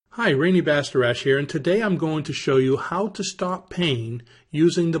Hi, Rainey Bastarash here, and today I'm going to show you how to stop pain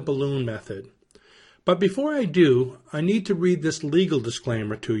using the balloon method. But before I do, I need to read this legal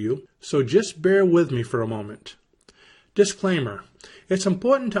disclaimer to you, so just bear with me for a moment. Disclaimer: it's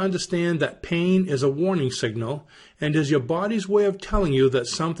important to understand that pain is a warning signal and is your body's way of telling you that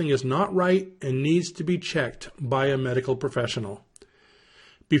something is not right and needs to be checked by a medical professional.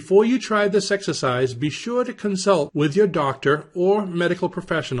 Before you try this exercise, be sure to consult with your doctor or medical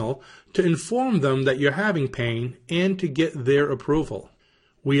professional to inform them that you're having pain and to get their approval.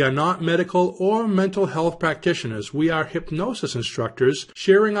 We are not medical or mental health practitioners. We are hypnosis instructors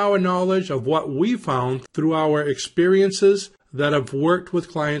sharing our knowledge of what we found through our experiences that have worked with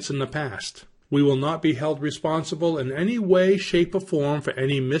clients in the past. We will not be held responsible in any way, shape, or form for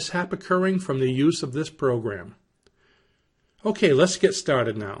any mishap occurring from the use of this program. Okay, let's get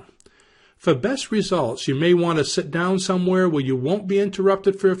started now. For best results, you may want to sit down somewhere where you won't be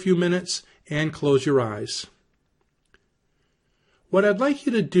interrupted for a few minutes and close your eyes. What I'd like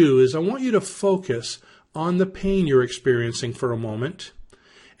you to do is I want you to focus on the pain you're experiencing for a moment.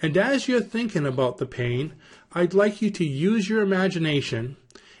 And as you're thinking about the pain, I'd like you to use your imagination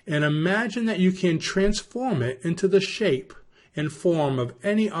and imagine that you can transform it into the shape and form of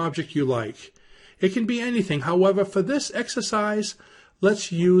any object you like. It can be anything. However, for this exercise,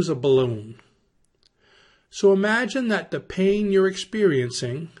 let's use a balloon. So imagine that the pain you're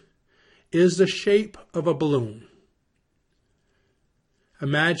experiencing is the shape of a balloon.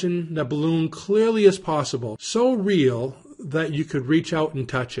 Imagine the balloon clearly as possible, so real that you could reach out and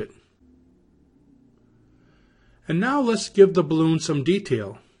touch it. And now let's give the balloon some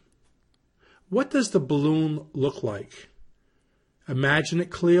detail. What does the balloon look like? Imagine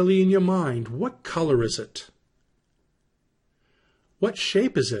it clearly in your mind. What color is it? What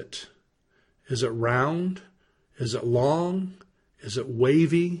shape is it? Is it round? Is it long? Is it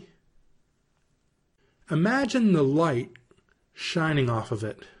wavy? Imagine the light shining off of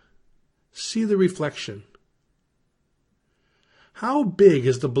it. See the reflection. How big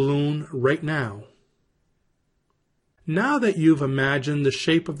is the balloon right now? Now that you've imagined the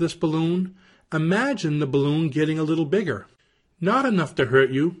shape of this balloon, imagine the balloon getting a little bigger. Not enough to hurt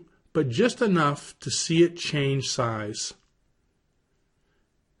you, but just enough to see it change size.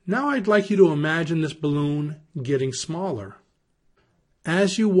 Now I'd like you to imagine this balloon getting smaller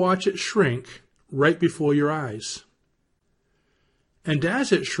as you watch it shrink right before your eyes. And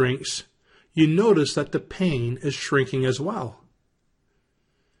as it shrinks, you notice that the pain is shrinking as well.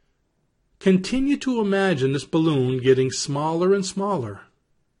 Continue to imagine this balloon getting smaller and smaller,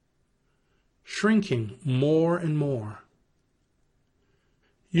 shrinking more and more.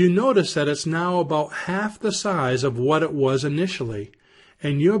 You notice that it's now about half the size of what it was initially,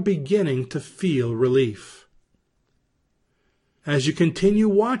 and you're beginning to feel relief. As you continue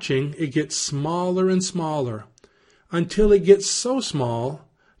watching, it gets smaller and smaller, until it gets so small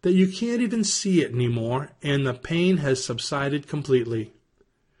that you can't even see it anymore, and the pain has subsided completely.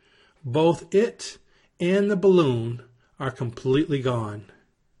 Both it and the balloon are completely gone.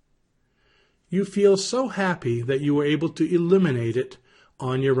 You feel so happy that you were able to eliminate it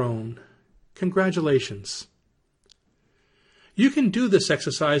on your own. Congratulations. You can do this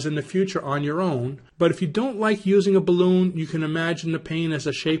exercise in the future on your own, but if you don't like using a balloon, you can imagine the pain as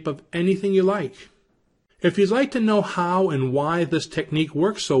a shape of anything you like. If you'd like to know how and why this technique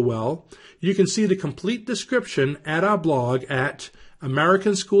works so well, you can see the complete description at our blog at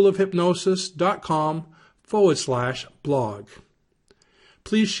americanschoolofhypnosis.com/blog.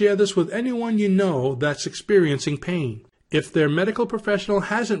 Please share this with anyone you know that's experiencing pain. If their medical professional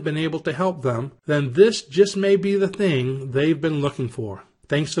hasn't been able to help them, then this just may be the thing they've been looking for.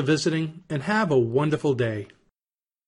 Thanks for visiting, and have a wonderful day.